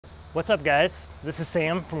What's up guys? This is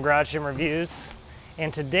Sam from Garage Gym Reviews,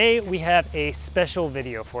 and today we have a special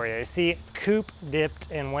video for you. You see, Coop dipped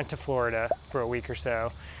and went to Florida for a week or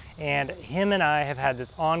so, and him and I have had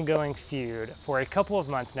this ongoing feud for a couple of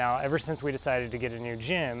months now, ever since we decided to get a new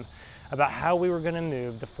gym, about how we were going to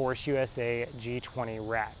move the Force USA G20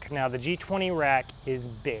 rack. Now the G20 rack is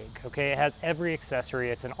big, okay? It has every accessory.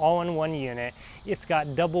 It's an all-in-one unit. It's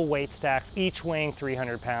got double weight stacks, each weighing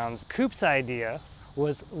 300 pounds. Coop's idea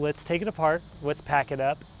was, let's take it apart, let's pack it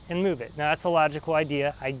up and move it. Now that's a logical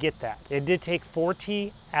idea, I get that. It did take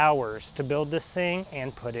 40 hours to build this thing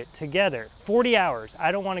and put it together. 40 hours,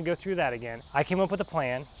 I don't want to go through that again. I came up with a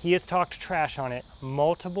plan. He has talked trash on it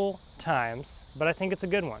multiple times, but I think it's a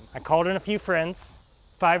good one. I called in a few friends,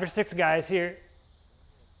 5 or 6 guys here.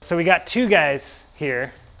 So we got 2 guys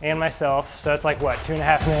here and myself, so it's like what,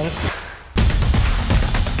 2.5 men?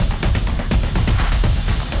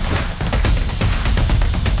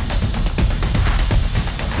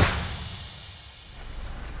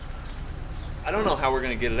 I don't know how we're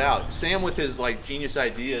gonna get it out. Sam with his like genius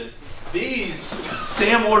ideas.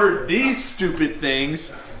 Sam ordered these stupid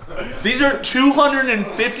things. These are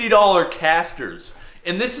 $250 casters.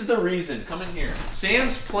 And this is the reason, come in here.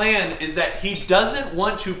 Sam's plan is that he doesn't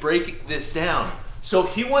want to break this down. So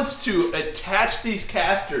he wants to attach these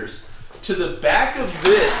casters to the back of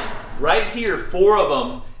this, right here, 4 of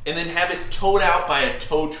them, and then have it towed out by a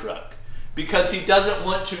tow truck. Because he doesn't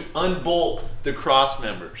want to unbolt the cross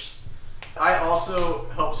members. I also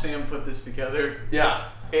helped Sam put this together. Yeah.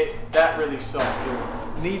 That really sucked, dude.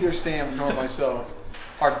 Neither Sam nor myself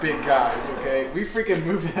are big guys, okay? We freaking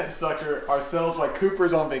moved that sucker ourselves like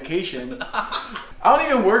Cooper's on vacation. I don't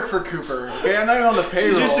even work for Cooper, okay? I'm not even on the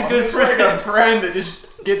payroll. You're just a good friend. Like a friend that just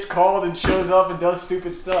gets called and shows up and does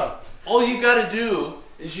stupid stuff. All you gotta do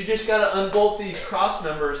is you just gotta unbolt these cross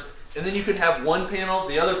members, and then you could have one panel,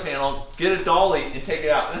 the other panel, get a dolly, and take it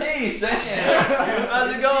out. Hey, Sam!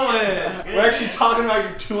 How's it going? We're actually talking about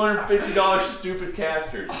your $250 stupid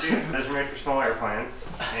casters. Those are made for small airplanes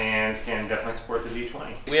and can definitely support the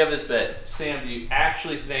G20. We have this bet. Sam, do you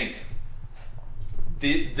actually think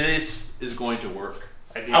this is going to work?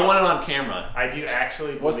 I want it on camera. I do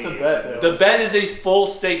actually believe. What's the bet? The bet is a full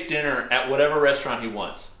steak dinner at whatever restaurant he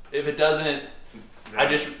wants. If it doesn't, I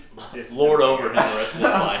just lord over him the rest of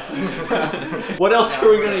his life. What else are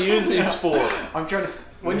we going to use these for? I'm trying to...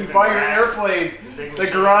 When you buy your airplane, the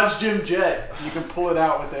Garage Gym Jet, you can pull it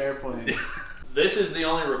out with the airplane. This is the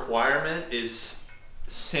only requirement, is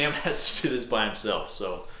Sam has to do this by himself,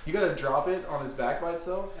 so... You gotta drop it on his back by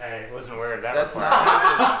itself? I wasn't aware of that. That's not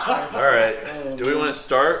happening. Alright, do we want to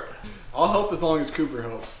start? I'll help as long as Cooper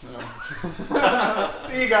helps. No.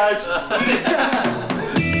 See you guys.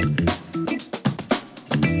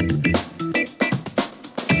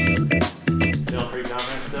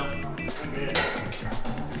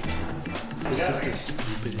 This is the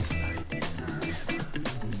stupidest idea.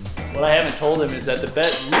 What I haven't told him is that the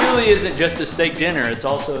bet really isn't just a steak dinner, it's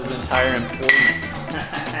also his entire employment.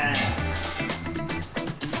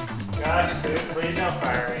 Gosh, dude, please don't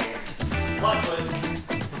fire me. Plot twist.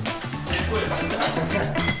 Sam quits.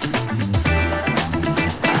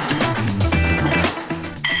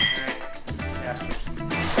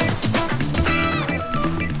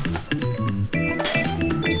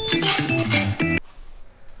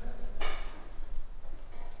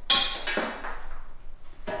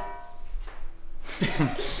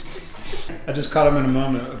 I just caught him in a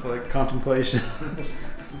moment of like contemplation.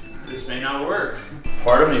 This may not work.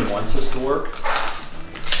 Part of me wants this to work,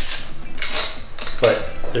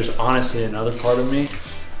 but there's honestly another part of me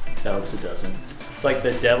that hopes it doesn't. It's like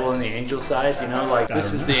the devil and the angel side, you know, like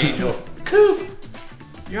this is the angel. Coop,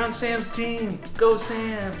 you're on Sam's team. Go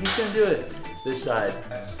Sam, he's gonna do it. This side,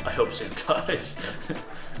 I hope Sam dies.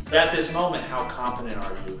 At this moment, how confident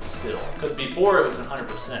are you still? Because before it was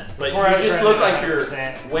 100%. But you just look like you're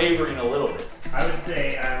wavering a little bit. I would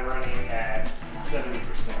say I'm running at 70%.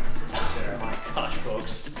 Oh my gosh,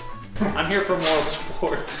 folks. I'm here for moral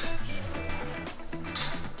support.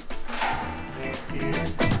 Thanks, dude.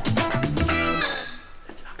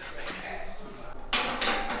 It's not gonna make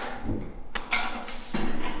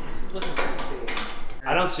it.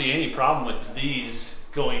 I don't see any problem with these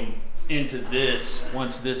going into this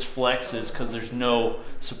once this flexes because there's no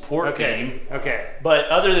support beam. Okay. But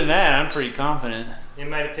other than that, I'm pretty confident. In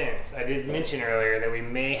my defense, I did mention earlier that we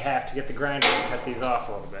may have to get the grinder and cut these off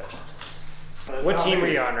a little bit. What team are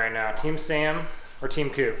you on right now? Team Sam or Team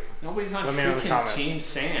Coop? Nobody's on freaking Team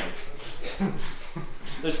Sam.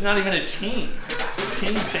 There's not even a team.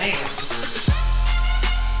 Team Sam.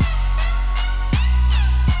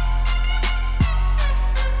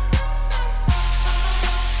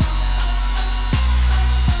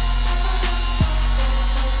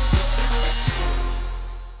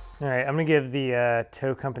 I'm gonna give the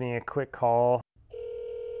tow company a quick call.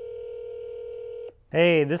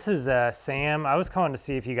 Hey, this is Sam. I was calling to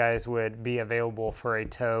see if you guys would be available for a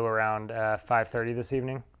tow around 5:30 this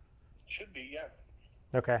evening. Should be, yeah.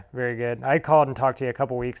 Okay, very good. I called and talked to you a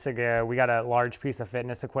couple weeks ago. We got a large piece of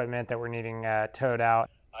fitness equipment that we're needing towed out.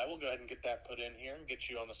 I will go ahead and get that put in here and get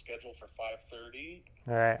you on the schedule for 5:30.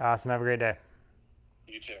 All right, awesome. Have a great day.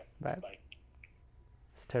 You too. Bye. Bye.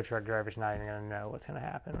 This tow truck driver's not even gonna know what's gonna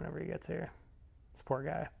happen whenever he gets here. This poor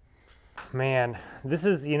guy. Man, this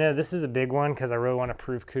is a big one because I really want to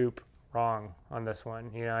prove Coop wrong on this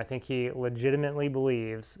one. I think he legitimately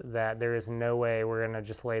believes that there is no way we're gonna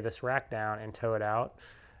just lay this rack down and tow it out.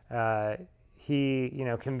 He,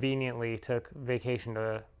 conveniently took vacation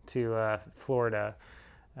to Florida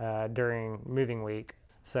during moving week.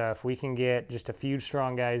 So if we can get just a few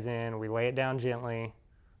strong guys in, we lay it down gently,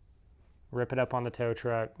 rip it up on the tow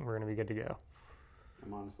truck, we're gonna be good to go.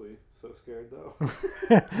 I'm honestly so scared though.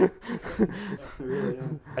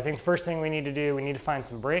 I think the first thing we need to do, we need to find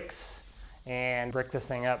some bricks and brick this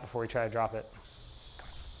thing up before we try to drop it.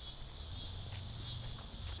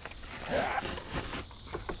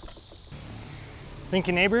 Thank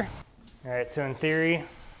you, neighbor. All right, so in theory,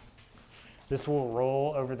 this will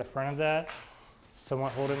roll over the front of that,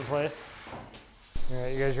 somewhat hold it in place. All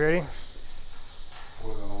right, you guys ready?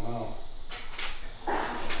 We're going out.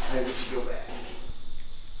 Maybe we should go back.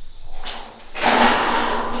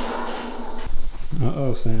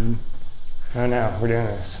 Uh-oh, Sam. Oh no, we're doing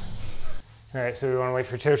this. All right, so we want to wait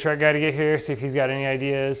for tow truck guy to get here, see if he's got any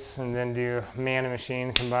ideas, and then do man and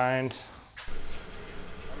machine combined.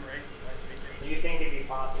 I'm ready. Nice to meet Do you think it'd be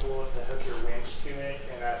possible to hook your winch to it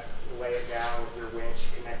and us lay it down with your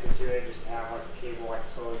winch connected to it, just to have like the cable like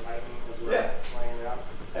slowly tighten as we're laying it out?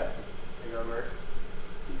 Yeah. Think it'll work?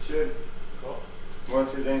 It should. Cool. One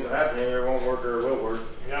of two things will happen. Either it won't work or it will work.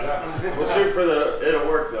 Yeah. We'll shoot for it'll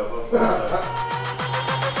work though. Hopefully.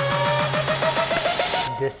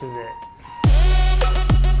 This is it.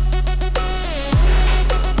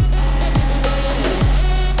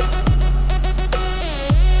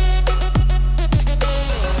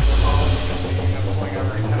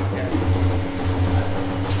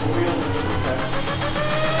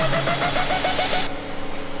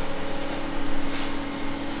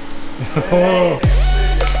 Oh.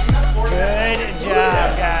 Good job,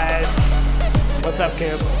 guys. What's up,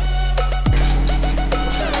 Coop?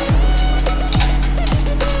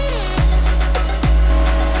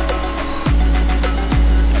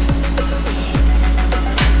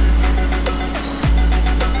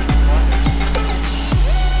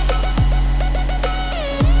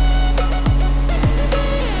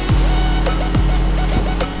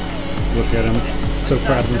 Look at him. So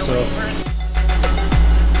proud of himself.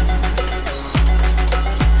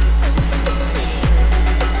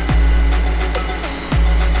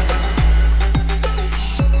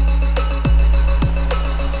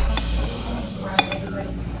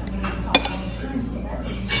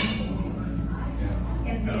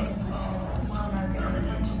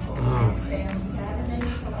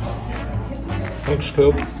 Thanks,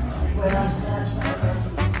 Coop.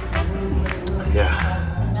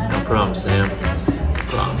 Yeah, no problem, Sam.